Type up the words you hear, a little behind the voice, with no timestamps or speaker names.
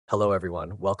Hello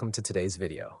everyone, welcome to today's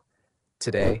video.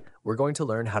 Today, we're going to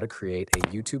learn how to create a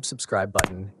YouTube subscribe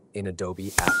button in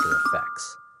Adobe After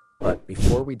Effects. But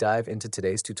before we dive into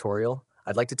today's tutorial,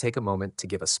 I'd like to take a moment to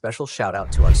give a special shout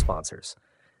out to our sponsors.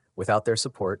 Without their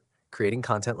support, creating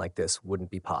content like this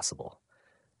wouldn't be possible.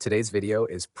 Today's video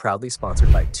is proudly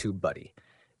sponsored by TubeBuddy,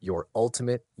 your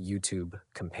ultimate YouTube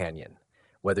companion.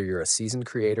 Whether you're a seasoned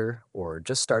creator or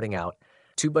just starting out,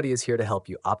 TubeBuddy is here to help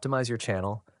you optimize your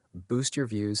channel, boost your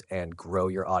views, and grow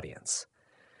your audience.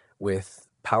 With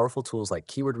powerful tools like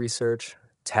keyword research,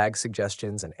 tag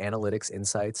suggestions, and analytics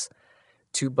insights,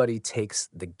 TubeBuddy takes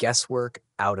the guesswork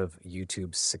out of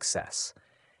YouTube's success.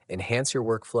 Enhance your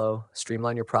workflow,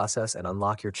 streamline your process, and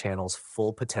unlock your channel's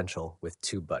full potential with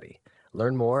TubeBuddy.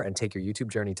 Learn more and take your YouTube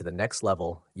journey to the next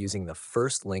level using the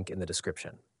first link in the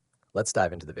description. Let's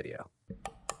dive into the video.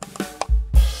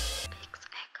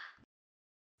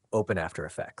 Open After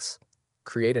Effects.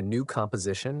 Create a new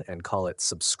composition and call it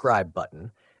Subscribe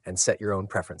Button and set your own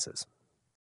preferences.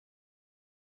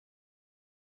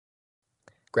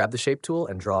 Grab the Shape tool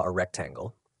and draw a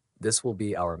rectangle. This will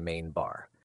be our main bar.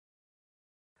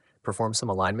 Perform some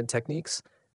alignment techniques.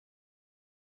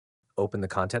 Open the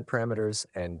content parameters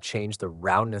and change the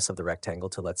roundness of the rectangle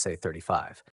to, let's say,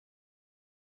 35.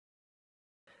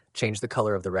 Change the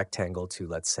color of the rectangle to,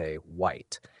 let's say,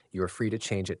 white. You are free to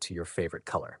change it to your favorite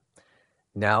color.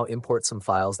 Now import some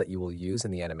files that you will use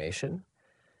in the animation,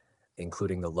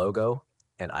 including the logo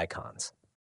and icons.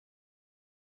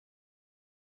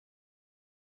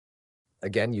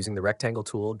 Again, using the rectangle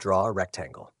tool, draw a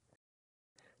rectangle.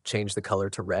 Change the color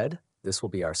to red. This will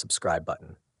be our subscribe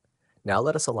button. Now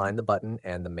let us align the button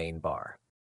and the main bar.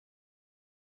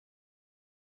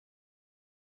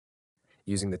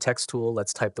 Using the text tool,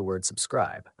 let's type the word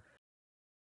subscribe.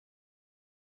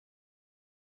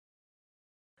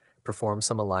 Perform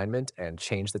some alignment and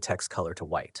change the text color to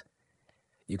white.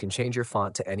 You can change your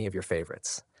font to any of your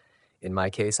favorites. In my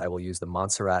case, I will use the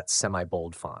Montserrat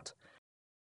semi-bold font.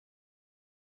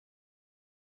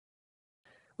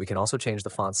 We can also change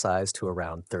the font size to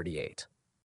around 38.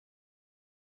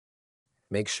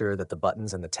 Make sure that the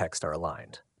buttons and the text are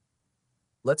aligned.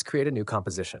 Let's create a new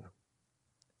composition.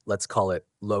 Let's call it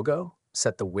Logo,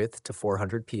 set the width to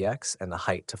 400px and the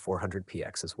height to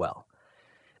 400px as well.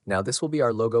 Now this will be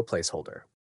our logo placeholder.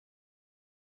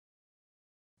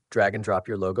 Drag and drop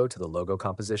your logo to the logo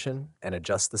composition and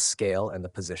adjust the scale and the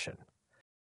position.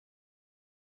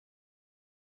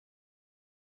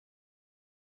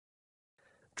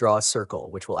 Draw a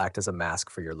circle, which will act as a mask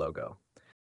for your logo.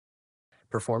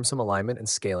 Perform some alignment and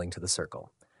scaling to the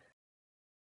circle.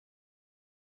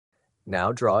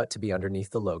 Now draw it to be underneath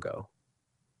the logo.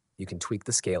 You can tweak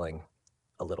the scaling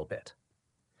a little bit.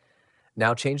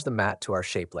 Now change the matte to our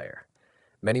shape layer.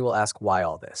 Many will ask why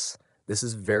all this. This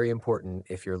is very important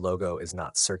if your logo is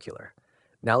not circular.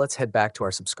 Now let's head back to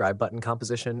our subscribe button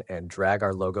composition and drag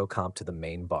our logo comp to the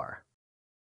main bar.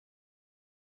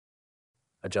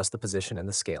 Adjust the position and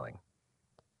the scaling.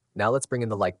 Now let's bring in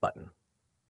the like button.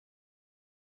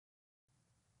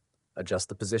 Adjust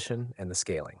the position and the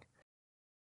scaling.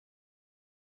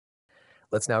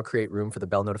 Let's now create room for the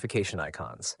bell notification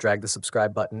icons. Drag the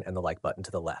subscribe button and the like button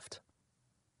to the left.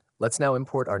 Let's now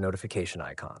import our notification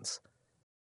icons.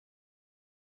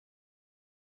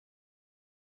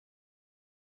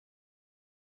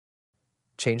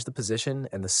 Change the position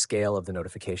and the scale of the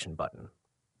notification button.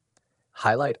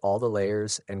 Highlight all the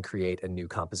layers and create a new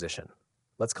composition.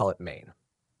 Let's call it Main.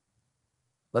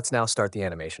 Let's now start the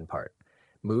animation part.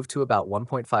 Move to about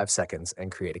 1.5 seconds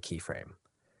and create a keyframe.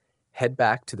 Head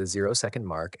back to the 0-second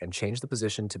mark and change the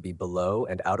position to be below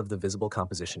and out of the visible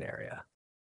composition area.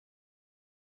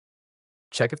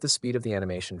 Check if the speed of the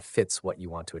animation fits what you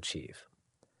want to achieve.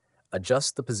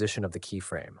 Adjust the position of the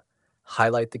keyframe.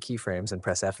 Highlight the keyframes and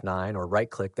press F9 or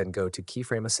right-click, then go to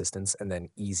Keyframe Assistance and then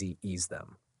Easy Ease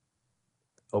them.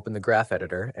 Open the graph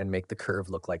editor and make the curve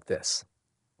look like this.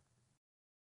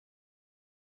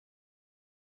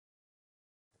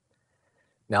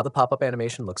 Now the pop-up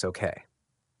animation looks okay.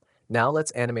 Now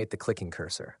let's animate the clicking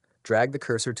cursor. Drag the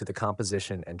cursor to the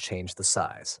composition and change the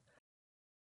size.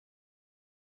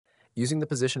 Using the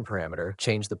position parameter,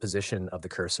 change the position of the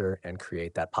cursor and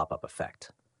create that pop-up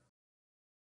effect.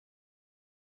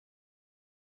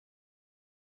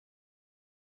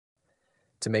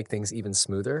 To make things even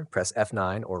smoother, press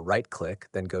F9 or right-click,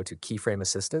 then go to Keyframe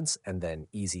Assistance and then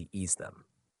Easy Ease them.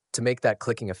 To make that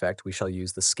clicking effect, we shall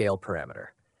use the Scale parameter.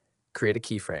 Create a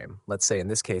keyframe. Let's say in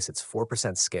this case it's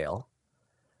 4% scale.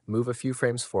 Move a few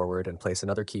frames forward and place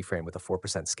another keyframe with a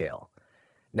 4% scale.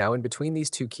 Now in between these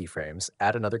two keyframes,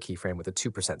 add another keyframe with a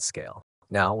 2% scale.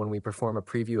 Now when we perform a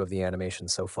preview of the animation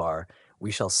so far,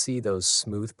 we shall see those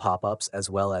smooth pop-ups as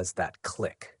well as that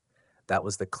click. That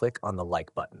was the click on the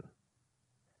like button.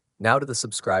 Now to the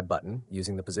subscribe button,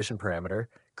 using the position parameter,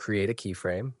 create a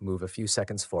keyframe, move a few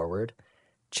seconds forward,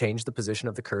 change the position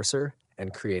of the cursor,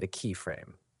 and create a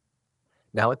keyframe.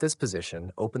 Now at this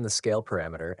position, open the scale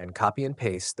parameter and copy and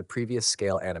paste the previous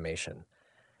scale animation.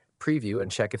 Preview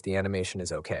and check if the animation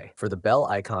is okay. For the bell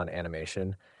icon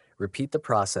animation, repeat the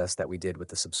process that we did with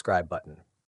the subscribe button.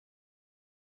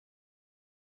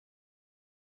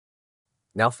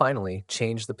 Now finally,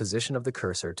 change the position of the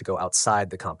cursor to go outside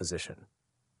the composition.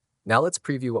 Now let's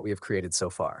preview what we have created so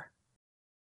far.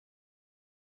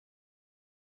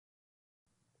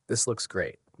 This looks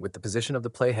great. With the position of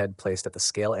the playhead placed at the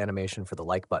scale animation for the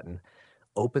like button,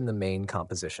 open the main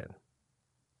composition.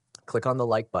 Click on the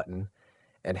like button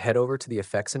and head over to the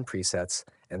effects and presets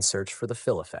and search for the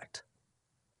fill effect.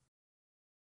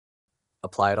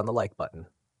 Apply it on the like button.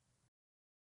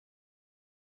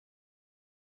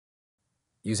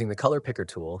 Using the color picker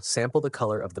tool, sample the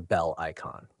color of the bell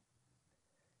icon.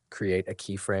 Create a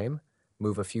keyframe,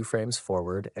 move a few frames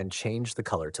forward, and change the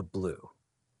color to blue.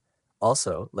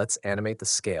 Also, let's animate the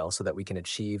scale so that we can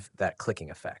achieve that clicking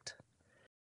effect.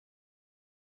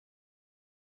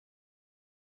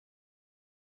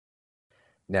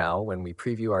 Now, when we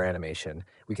preview our animation,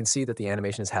 we can see that the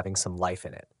animation is having some life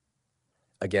in it.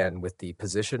 Again, with the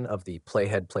position of the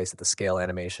playhead placed at the scale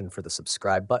animation for the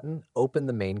subscribe button, open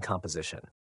the main composition.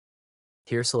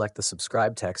 Here select the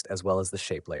subscribe text as well as the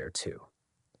shape layer too.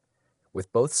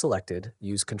 With both selected,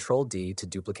 use Ctrl-D to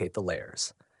duplicate the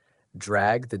layers.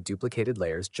 Drag the duplicated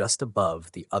layers just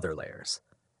above the other layers.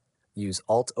 Use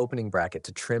Alt opening bracket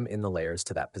to trim in the layers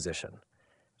to that position.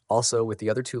 Also, with the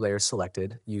other two layers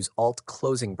selected, use Alt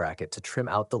closing bracket to trim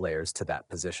out the layers to that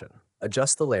position.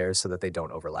 Adjust the layers so that they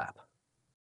don't overlap.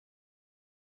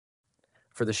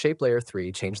 For the shape layer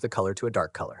 3, change the color to a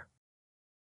dark color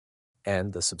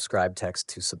and the subscribe text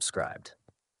to subscribed.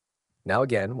 Now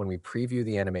again, when we preview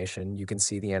the animation, you can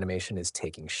see the animation is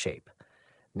taking shape.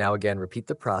 Now again, repeat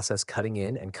the process cutting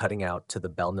in and cutting out to the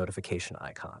bell notification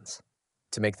icons.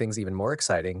 To make things even more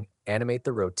exciting, animate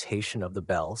the rotation of the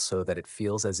bell so that it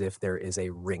feels as if there is a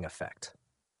ring effect.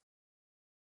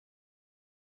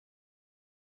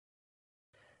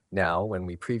 Now, when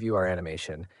we preview our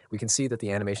animation, we can see that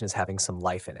the animation is having some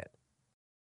life in it.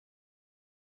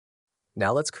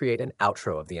 Now let's create an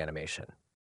outro of the animation.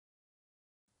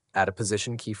 Add a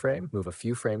position keyframe, move a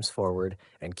few frames forward,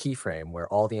 and keyframe where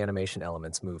all the animation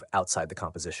elements move outside the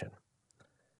composition.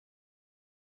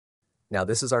 Now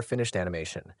this is our finished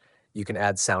animation. You can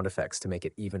add sound effects to make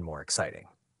it even more exciting.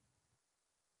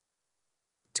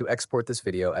 To export this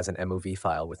video as an MOV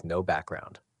file with no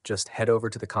background, just head over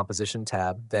to the Composition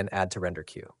tab, then Add to Render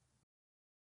Queue.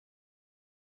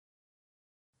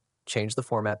 Change the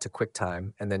format to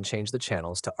QuickTime, and then change the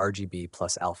channels to RGB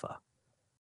plus alpha.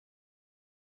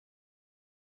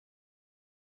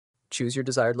 Choose your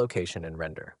desired location and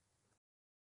render.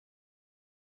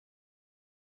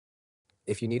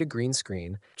 If you need a green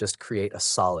screen, just create a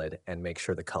solid and make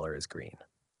sure the color is green.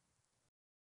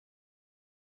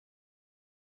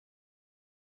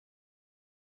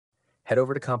 Head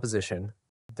over to Composition,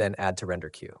 then Add to Render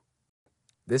Queue.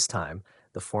 This time,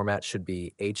 the format should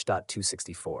be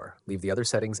H.264. Leave the other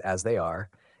settings as they are,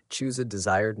 choose a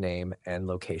desired name and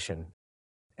location,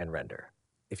 and render.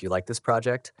 If you like this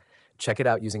project, check it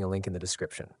out using a link in the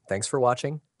description. Thanks for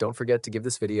watching. Don't forget to give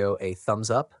this video a thumbs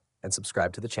up and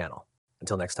subscribe to the channel.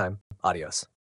 Until next time, adios.